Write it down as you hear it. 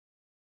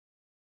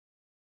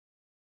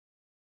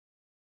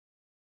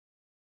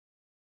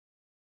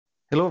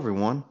Hello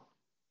everyone.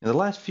 In the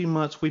last few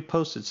months we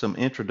posted some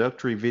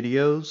introductory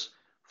videos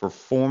for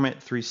FormIt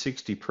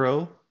 360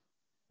 Pro,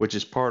 which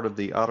is part of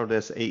the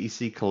Autodesk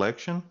AEC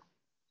collection.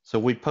 So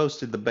we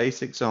posted the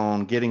basics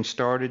on getting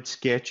started,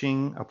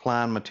 sketching,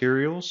 applying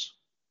materials,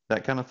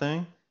 that kind of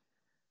thing.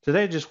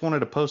 Today I just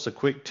wanted to post a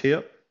quick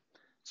tip.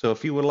 So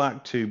if you would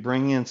like to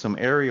bring in some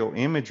aerial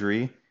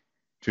imagery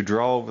to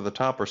draw over the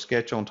top or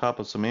sketch on top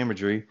of some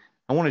imagery,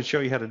 I wanted to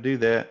show you how to do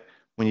that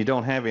when you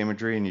don't have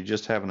imagery and you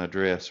just have an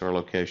address or a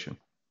location.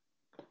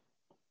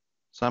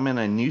 So I'm in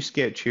a new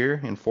sketch here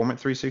in FormIt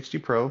 360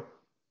 Pro. I'm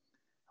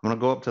going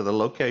to go up to the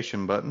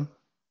location button,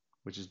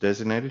 which is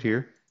designated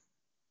here.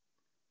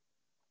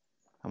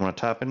 I'm going to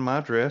type in my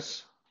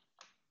address.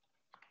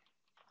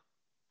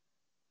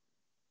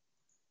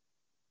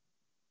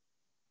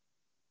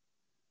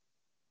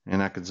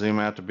 And I could zoom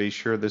out to be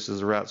sure this is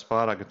the right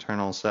spot. I could turn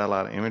on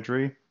satellite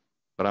imagery,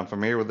 but I'm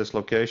familiar with this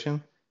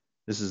location.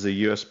 This is the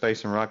U.S.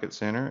 Space and Rocket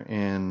Center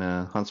in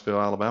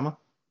Huntsville, Alabama.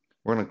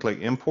 We're going to click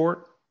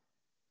Import.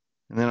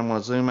 And then I'm going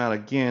to zoom out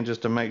again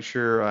just to make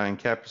sure I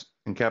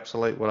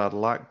encapsulate what I'd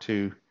like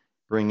to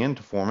bring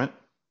into FormIt.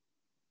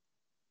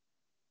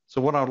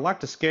 So what I'd like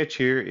to sketch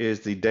here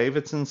is the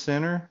Davidson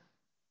Center,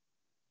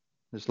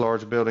 this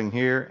large building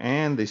here,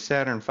 and the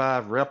Saturn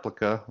V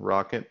replica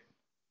rocket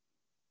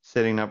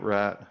sitting up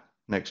right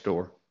next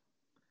door.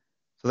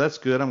 So that's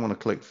good. I'm going to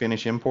click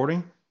Finish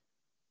Importing.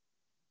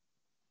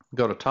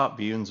 Go to Top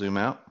View and zoom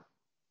out.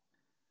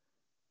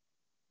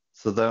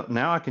 So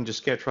now I can just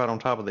sketch right on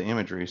top of the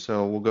imagery.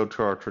 So we'll go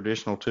to our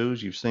traditional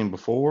tools you've seen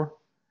before.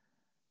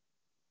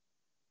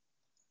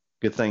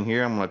 Good thing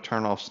here, I'm going to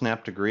turn off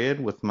Snap to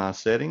Grid with my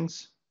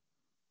settings.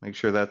 Make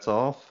sure that's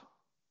off.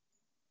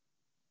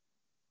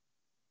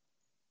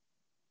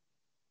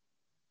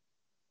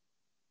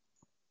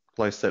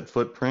 Place that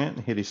footprint,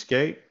 hit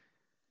Escape.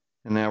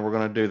 And now we're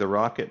going to do the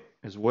rocket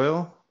as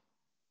well.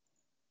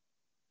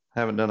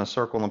 Haven't done a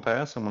circle in the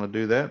past. I'm going to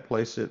do that,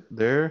 place it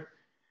there.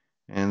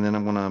 And then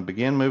I'm going to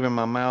begin moving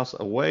my mouse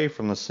away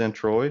from the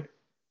centroid.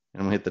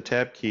 And I'm going to hit the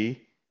Tab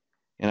key.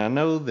 And I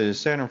know the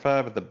Saturn V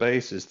at the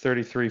base is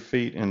 33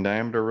 feet in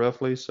diameter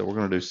roughly. So we're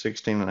going to do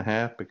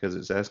 16.5 because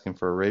it's asking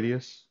for a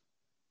radius.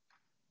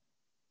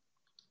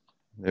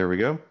 There we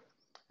go.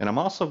 And I'm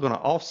also going to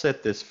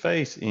offset this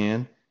face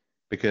in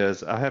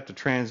because I have to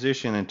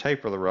transition and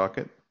taper the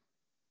rocket.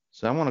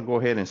 So I want to go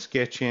ahead and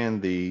sketch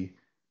in the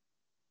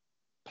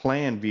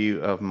plan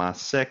view of my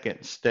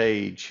second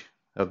stage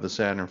of the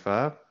Saturn V.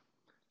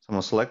 So I'm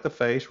going to select the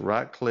face,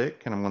 right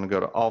click, and I'm going to go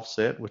to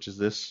Offset, which is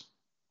this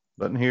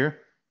button here.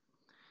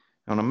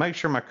 I'm going to make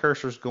sure my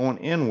cursor is going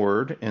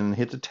inward and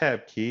hit the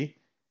Tab key.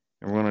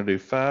 And we're going to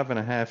do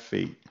 5.5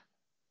 feet.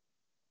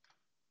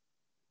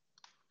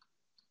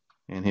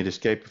 And hit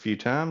Escape a few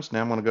times.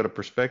 Now I'm going to go to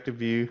Perspective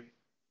View.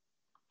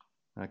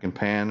 I can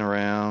pan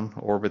around,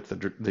 orbit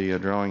the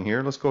drawing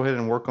here. Let's go ahead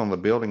and work on the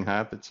building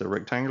height. It's a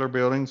rectangular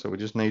building, so we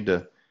just need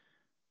to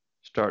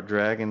start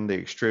dragging the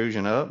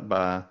extrusion up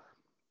by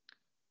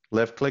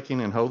left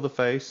clicking and hold the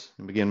face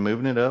and begin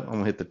moving it up. I'm going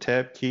to hit the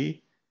Tab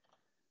key.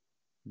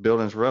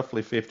 Building's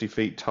roughly 50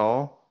 feet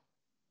tall.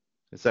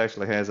 This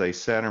actually has a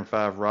Saturn V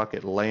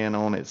rocket laying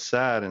on its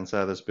side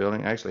inside this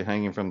building, actually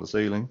hanging from the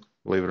ceiling,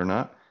 believe it or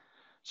not.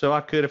 So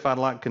I could, if I'd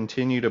like,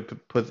 continue to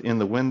put in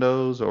the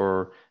windows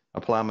or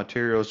apply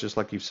materials just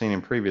like you've seen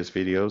in previous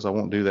videos. I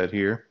won't do that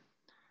here.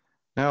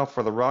 Now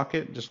for the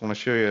rocket, just want to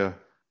show you a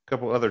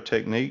couple other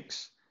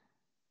techniques.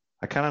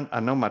 I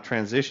know my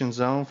transition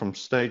zone from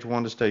stage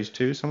 1 to stage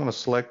 2, so I'm going to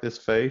select this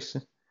face,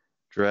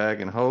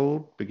 drag and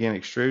hold, begin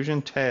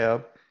extrusion,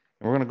 tab,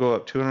 and we're going to go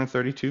up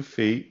 232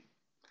 feet,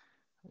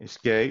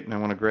 escape, and I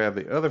want to grab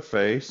the other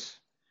face,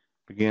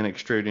 begin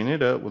extruding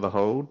it up with a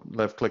hold,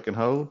 left click and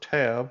hold,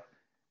 tab,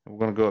 and we're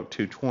going to go up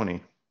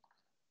 220.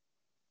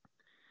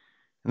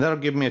 And that'll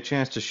give me a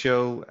chance to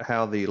show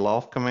how the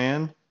loft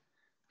command,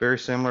 very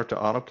similar to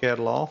AutoCAD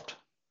loft.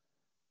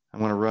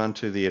 I'm going to run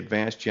to the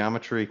advanced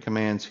geometry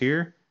commands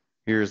here.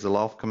 Here's the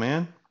loft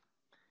command.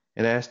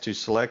 It asks to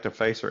select a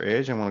face or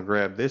edge. I'm going to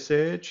grab this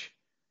edge.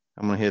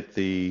 I'm going to hit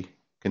the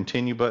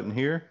continue button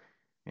here.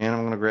 And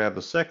I'm going to grab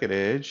the second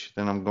edge.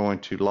 Then I'm going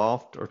to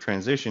loft or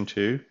transition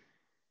to.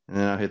 And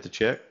then I'll hit the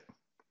check.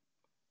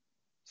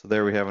 So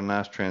there we have a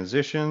nice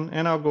transition.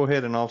 And I'll go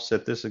ahead and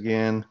offset this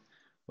again.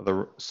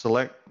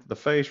 Select the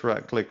face,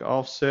 right click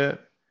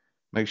offset,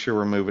 make sure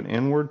we're moving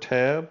inward,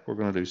 tab. We're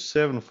going to do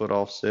 7-foot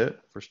offset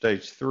for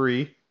stage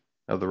 3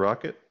 of the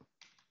rocket.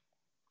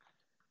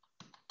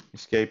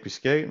 Escape,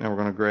 escape. Now we're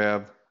going to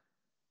grab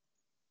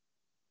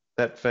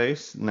that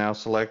face, now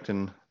select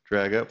and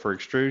drag up for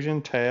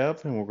extrusion,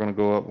 tab, and we're going to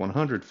go up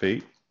 100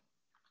 feet.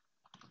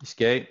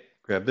 Escape,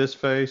 grab this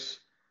face,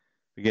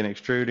 begin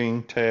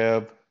extruding,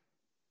 tab,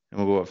 and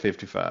we'll go up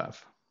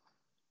 55.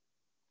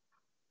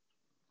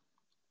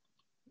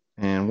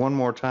 And one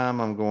more time,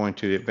 I'm going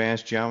to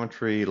Advanced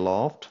Geometry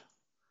Loft,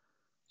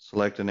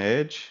 select an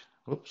edge,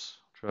 oops,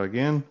 try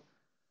again,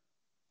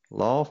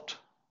 loft,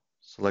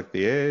 select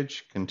the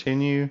edge,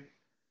 continue,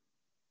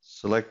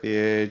 select the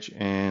edge,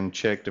 and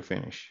check to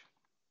finish.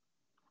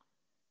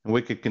 And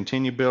we could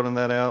continue building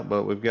that out,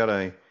 but we've got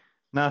a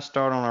nice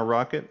start on our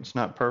rocket. It's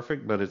not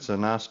perfect, but it's a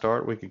nice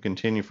start. We could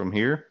continue from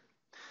here.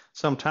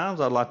 Sometimes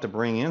I'd like to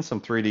bring in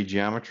some 3D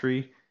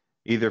geometry,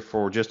 either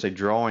for just a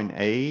drawing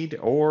aid,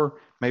 or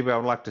maybe I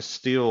would like to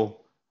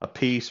steal a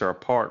piece or a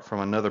part from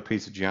another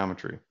piece of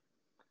geometry.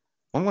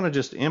 I'm going to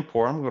just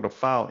import. I'm going to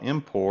File,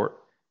 Import,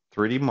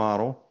 3D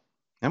Model.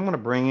 I'm going to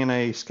bring in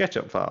a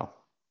SketchUp file.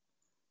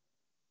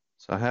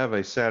 So I have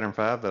a Saturn V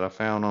that I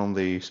found on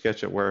the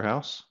SketchUp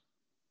warehouse.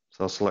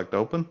 So I'll select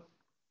Open.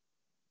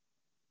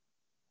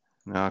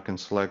 Now I can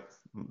select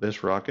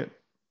this rocket,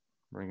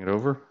 bring it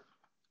over,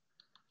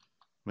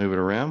 move it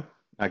around.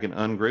 I can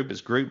ungroup.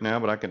 It's grouped now,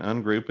 but I can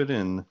ungroup it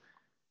and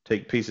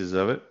take pieces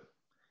of it.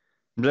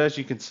 But as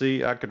you can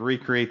see, I could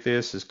recreate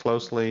this as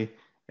closely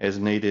as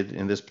needed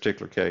in this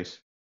particular case.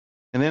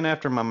 And then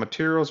after my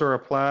materials are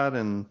applied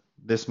and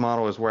this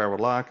model is where I would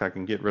like, I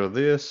can get rid of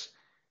this.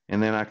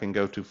 And then I can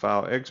go to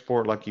File,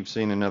 Export, like you've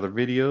seen in other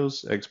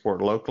videos,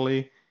 export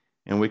locally.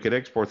 And we could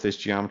export this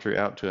geometry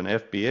out to an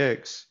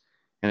FBX.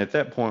 And at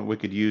that point, we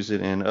could use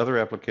it in other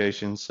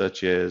applications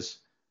such as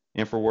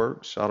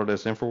InfraWorks,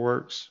 Autodesk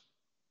InfraWorks,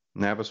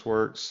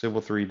 Navisworks,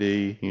 Civil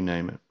 3D, you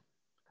name it.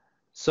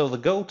 So the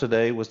goal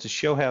today was to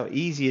show how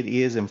easy it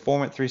is in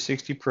FormIt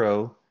 360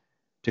 Pro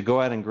to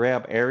go out and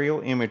grab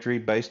aerial imagery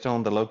based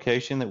on the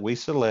location that we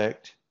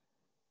select,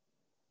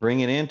 bring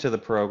it into the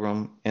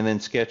program, and then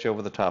sketch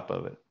over the top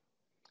of it.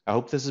 I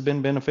hope this has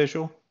been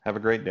beneficial. Have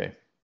a great day.